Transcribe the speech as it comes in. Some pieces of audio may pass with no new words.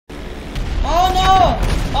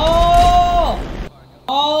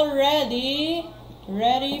all ready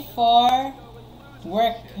for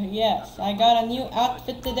work. Yes, I got a new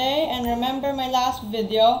outfit today, and remember my last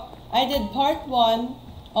video, I did part 1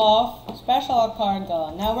 of special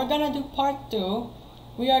cargo. Now we're gonna do part 2.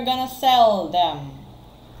 We are gonna sell them.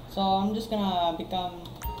 So I'm just gonna become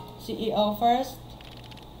CEO first,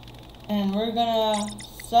 and we're gonna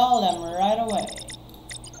sell them right away.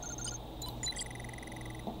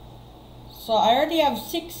 So I already have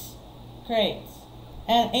 6 crates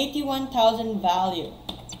and 81,000 value.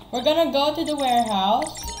 We're gonna go to the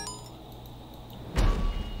warehouse,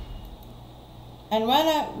 and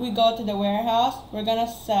when we go to the warehouse, we're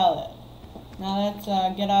gonna sell it. Now let's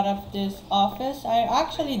get out of this office. I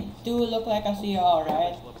actually do look like a CEO,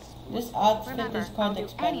 right? This outfit is quite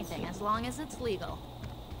expensive. Anything as long as it's legal.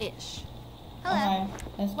 Ish. Hello.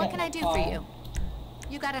 Okay, what can I do for you?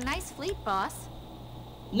 You got a nice fleet, boss.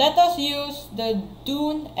 Let us use the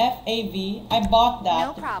Dune FAV. I bought that.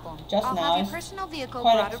 No problem. Just I'll now. have your personal vehicle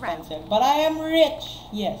Quite brought expensive, around. but I am rich.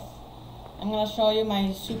 Yes. I'm gonna show you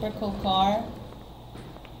my super cool car.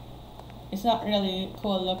 It's not really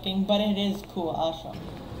cool looking, but it is cool. I'll show you.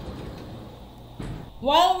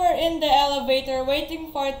 While we're in the elevator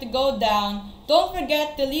waiting for it to go down, don't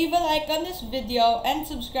forget to leave a like on this video and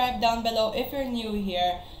subscribe down below if you're new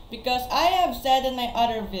here, because I have said in my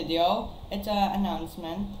other video, it's an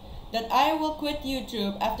announcement, that I will quit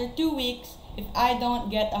YouTube after 2 weeks if I don't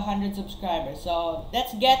get 100 subscribers. So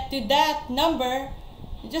let's get to that number.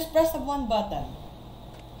 You just press the 1 button.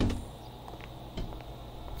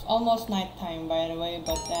 It's almost nighttime, by the way,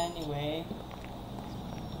 but anyway.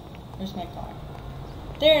 Where's my car?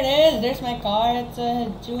 There it is! There's my car. It's a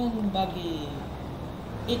Dune buggy.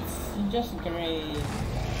 It's just great.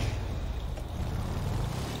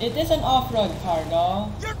 It is an off-road car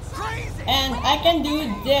though. You're crazy! And I can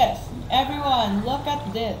do this. Everyone, look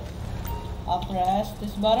at this. I'll press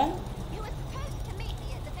this button. You were supposed to meet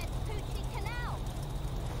me at the Vespucci Canal.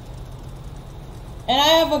 And I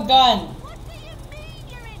have a gun. What do you mean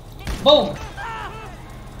you're in? Boom!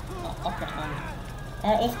 Oh, okay,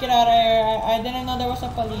 alright, let's get out of here. I didn't know there was a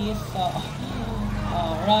police, so...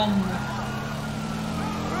 run.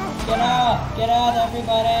 Get out,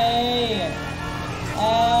 everybody!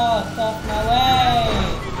 Out of my way!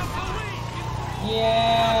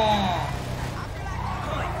 Yeah!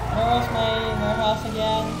 Where was my warehouse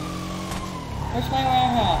again? Where's my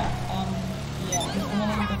warehouse? Yeah, I'm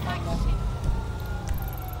gonna need to find that.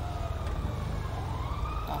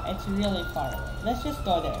 It's really far away. Let's just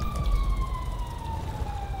go there first.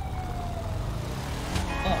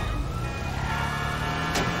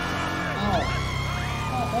 Oh,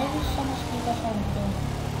 why are there so much people trying to kill me?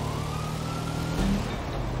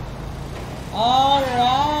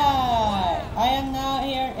 Alright! I am now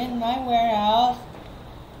here in my warehouse,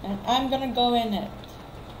 and I'm gonna go in it.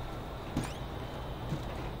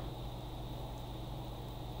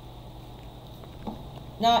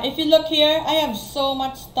 Now, if you look here, I have so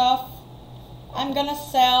much stuff. I'm gonna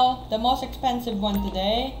sell the most expensive one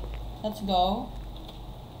today. Let's go.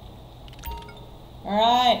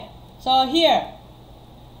 Alright, so here,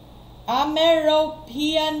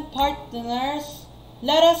 Ameropean Partners,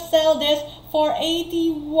 let us sell this for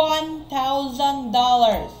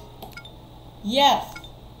 $81,000. Yes,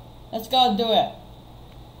 let's go do it.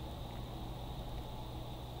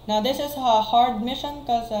 Now this is a hard mission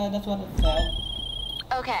because that's what it said.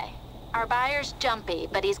 Okay. Our buyer's jumpy,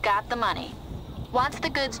 but he's got the money. Wants the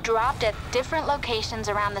goods dropped at different locations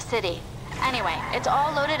around the city. Anyway, it's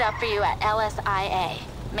all loaded up for you at LSIA.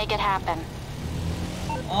 Make it happen.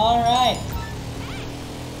 Alright.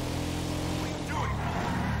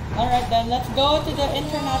 Alright then, let's go to the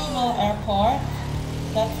international airport.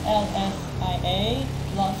 That's LSIA,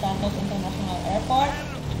 Los Santos International Airport.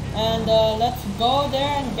 And let's go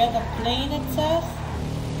there and get a plane, it says.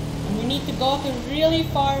 And we need to go to really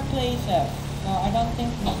far places. So I don't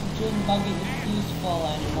think this Dune buggy is useful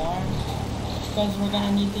anymore, because we're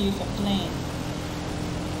gonna need to use a plane.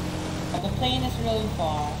 But the plane is really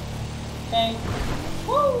far. Okay.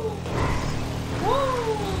 Woo!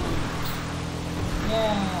 Woo!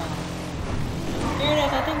 Yeah. Here it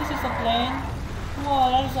is. I think this is a plane. Whoa,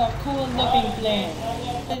 that is a cool looking plane.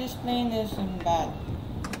 But this plane is bad.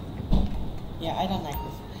 Yeah, I don't like this.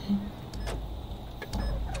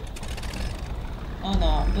 Oh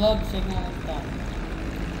no, globe signal is done.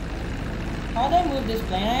 How do I move this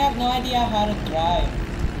plane? I have no idea how to drive.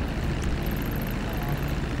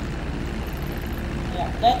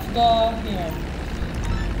 Yeah, let's go here.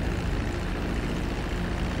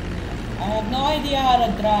 I have no idea how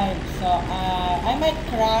to drive, so I might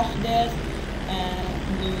crash this and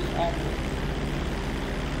lose everything.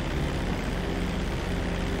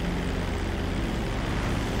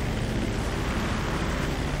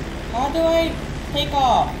 do I take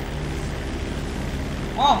off?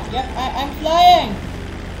 Oh, yep, I'm flying.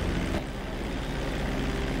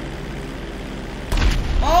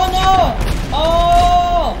 Oh no!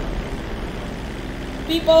 Oh!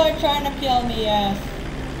 People are trying to kill me, yes.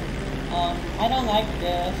 I don't like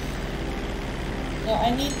this. So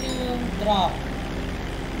I need to drop.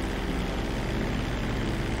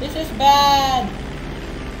 This is bad.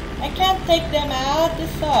 I can't take them out.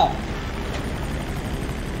 This sucks.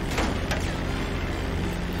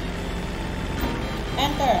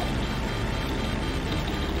 Enter.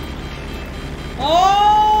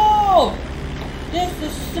 Oh! This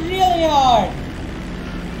is really hard.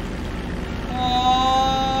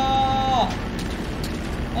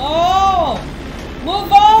 Oh!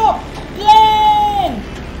 Move up! Plane!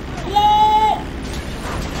 Plane!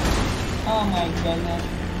 Oh my goodness.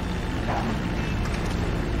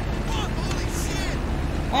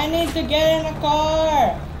 I need to get in a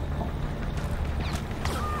car.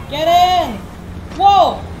 Get in!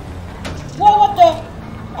 Whoa! Whoa, what the?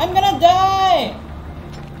 I'm gonna die!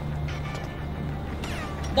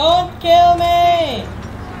 Don't kill me!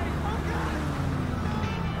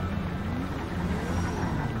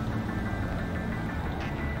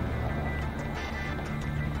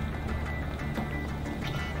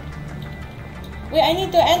 Wait, I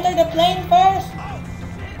need to enter the plane first?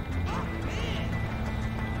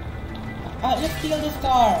 Let's steal this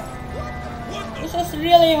car. This is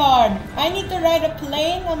really hard. I need to ride a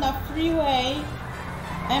plane on a freeway.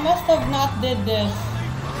 I must have not did this.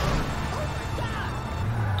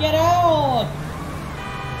 Get out!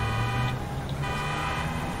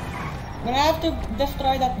 I'm gonna have to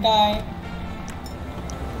destroy that guy.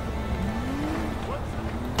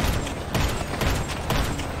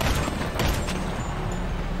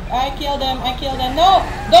 I killed him, I killed him. No!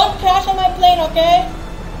 Don't crash on my plane, okay?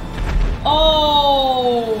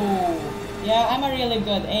 Oh! Yeah, I'm a really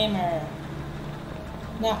good aimer.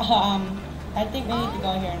 Now, I think we need to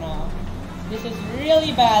go here now. This is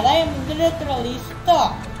really bad. I am literally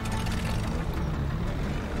stuck.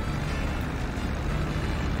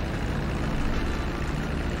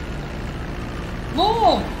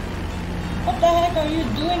 Move! What the heck are you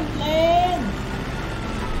doing, plane?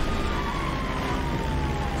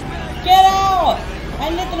 Get out! I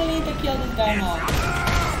literally need to kill this guy now.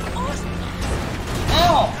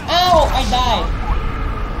 Ow! Ow! I died.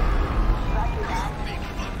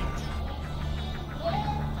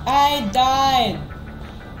 I died.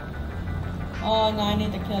 Oh no, I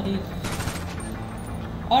need to kill these.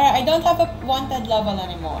 Alright, I don't have a wanted level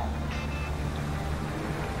anymore.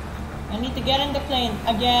 I need to get in the plane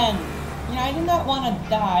again. You know, I do not want to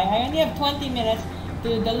die. I only have 20 minutes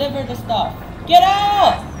to deliver the stuff. Get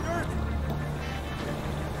out!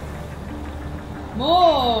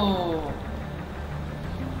 Move!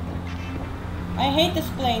 I hate this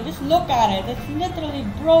plane. Just look at it. It's literally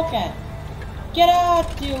broken. Get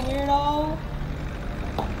out, you weirdo!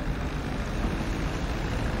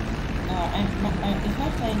 Is my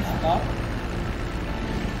plane stuck?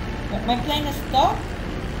 My plane is stuck?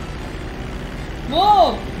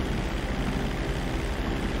 Move!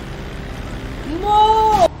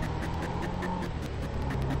 Move!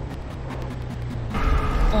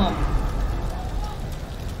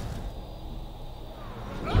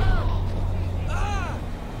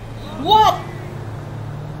 What?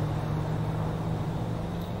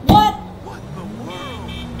 What? What the world?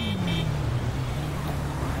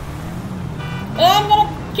 I'm gonna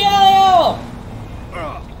kill you!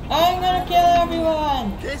 I'm gonna kill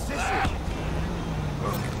everyone! This is it.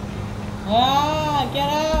 Ah, get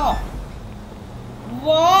out!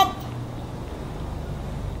 What?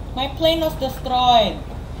 My plane was destroyed.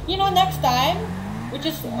 You know, next time, which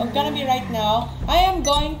is gonna be right now, I am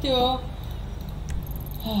going to...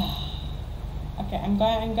 Okay, I'm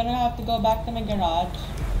gonna have to go back to my garage.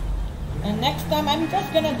 And next time, I'm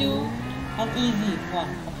just gonna do an easy one,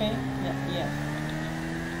 okay? Yes.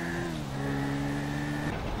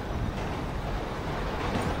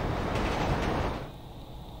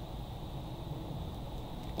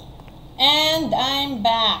 And I'm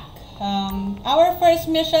back. Our first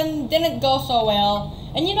mission didn't go so well.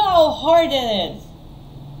 And you know how hard it is.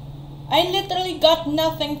 I literally got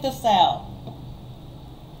nothing to sell.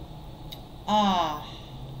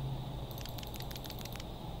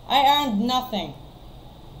 I earned nothing.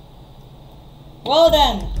 Well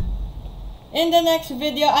then, in the next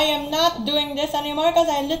video, I am not doing this anymore because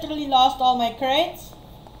I literally lost all my crates.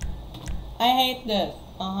 I hate this.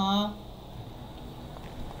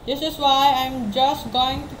 This is why I'm just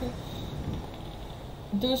going to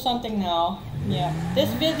do something now. Yeah. This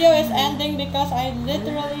video is ending because I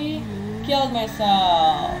literally killed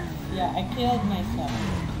myself. Yeah, I killed myself.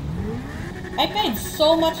 I paid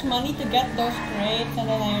so much money to get those crates and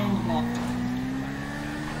then I earned nothing.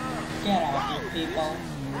 Get out, you people.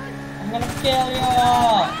 I'm gonna kill you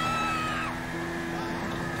all.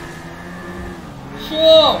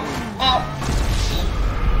 Shoot! Ow!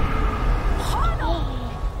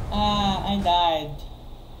 I died.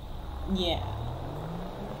 Yeah.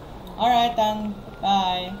 Alright then.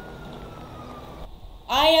 Bye.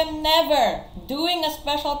 I am never doing a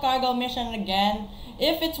special cargo mission again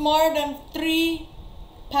if it's more than 3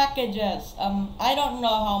 packages. I don't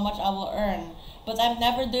know how much I will earn, but I'm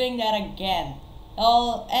never doing that again.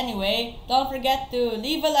 Well, anyway, don't forget to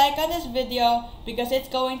leave a like on this video because it's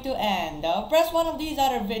going to end. Press one of these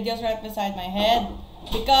other videos right beside my head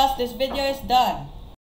because this video is done.